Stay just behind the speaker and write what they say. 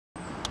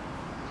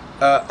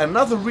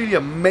Another really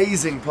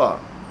amazing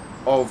part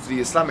of the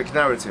Islamic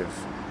narrative,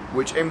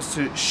 which aims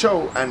to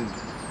show and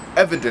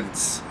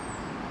evidence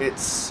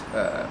its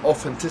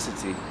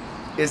authenticity,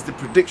 is the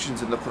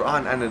predictions in the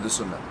Quran and in the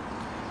Sunnah.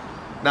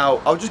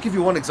 Now, I'll just give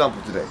you one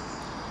example today.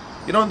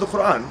 You know, in the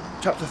Quran,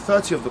 chapter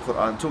 30 of the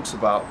Quran talks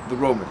about the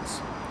Romans.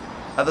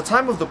 At the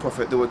time of the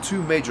Prophet, there were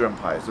two major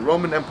empires, the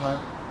Roman Empire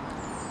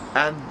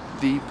and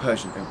the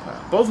Persian Empire.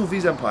 Both of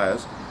these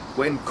empires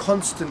were in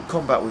constant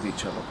combat with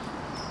each other,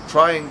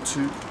 trying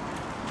to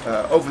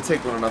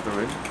overtake one another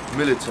in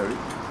military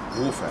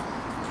warfare.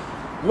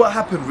 What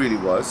happened really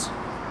was,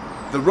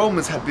 the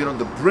Romans had been on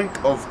the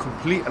brink of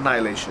complete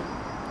annihilation.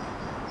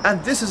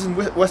 And this is in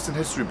Western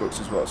history books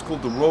as well. It's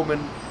called the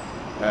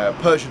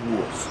Roman-Persian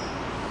Wars.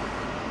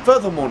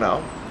 Furthermore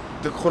now,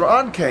 the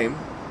Quran came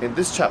in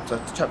this chapter,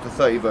 chapter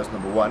 30, verse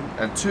number 1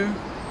 and 2,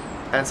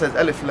 and says,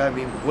 Alif Lam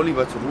Mim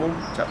Ghulibat Rum,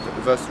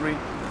 verse 3,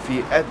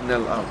 Fi Adna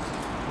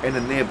al-Ard, in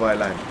a nearby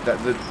land.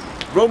 That the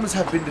Romans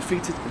have been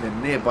defeated in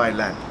a nearby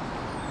land.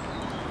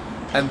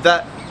 And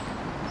that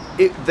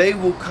they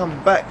will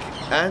come back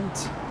and,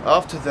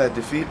 after their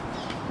defeat,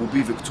 will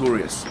be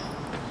victorious.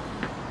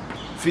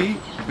 Fi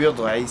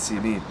bid'i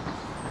sinin,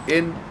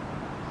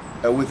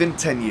 within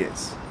 10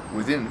 years.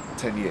 Within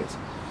 10 years.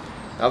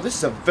 Now this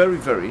is a very,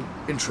 very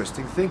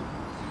interesting thing.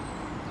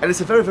 And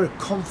it's a very, very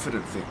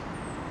confident thing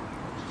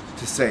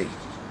to say.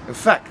 In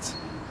fact,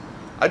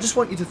 I just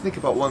want you to think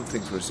about one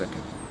thing for a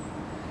second.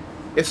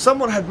 If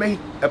someone had made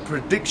a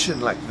prediction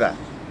like that,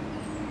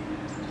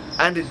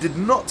 and it did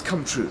not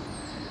come true,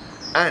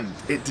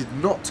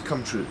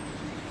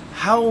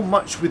 how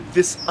much would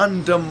this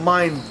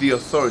undermine the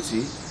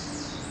authority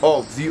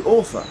of the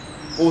author,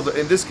 or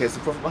in this case the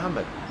Prophet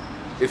Muhammad,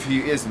 if he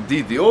is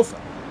indeed the author?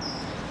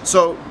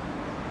 So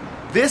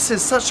this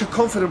is such a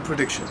confident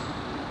prediction,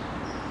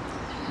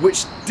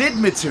 which did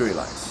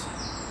materialize.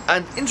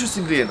 And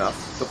interestingly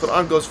enough, the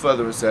Quran goes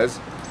further and says,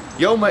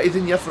 يَوْمَ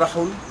إِذٍ يَفْرَحُ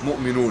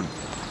الْمُؤْمِنُونَ,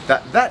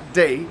 that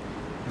day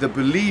the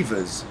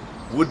believers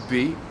would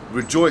be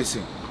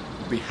rejoicing,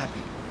 would be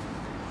happy.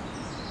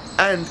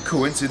 And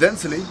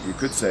coincidentally, you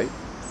could say,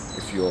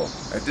 if you're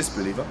a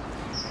disbeliever,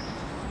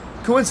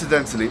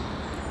 coincidentally,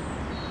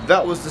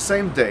 that was the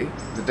same day,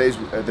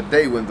 the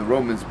day when the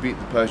Romans beat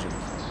the Persians,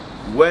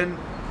 when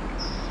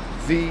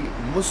the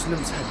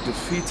Muslims had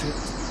defeated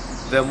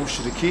the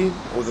mushrikeen,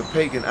 or the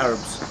pagan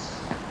Arabs,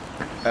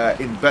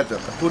 in Badr,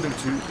 according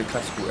to the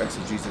classical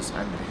exegesis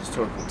and the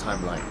historical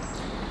timeline.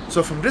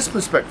 So from this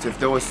perspective,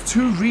 there was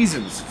two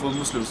reasons for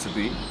Muslims to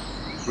be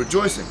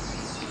rejoicing.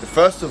 The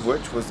first of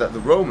which was that the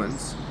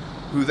Romans,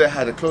 who they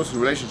had a close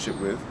relationship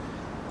with,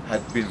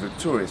 had been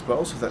victorious, but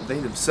also that they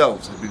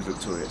themselves had been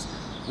victorious.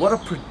 What a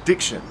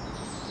prediction!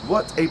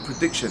 What a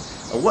prediction!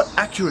 And what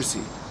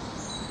accuracy!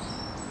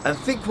 And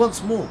think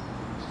once more,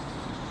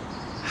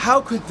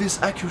 how could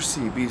this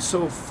accuracy be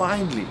so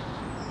finely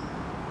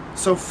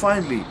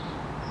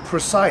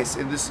precise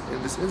in this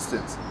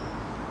instance?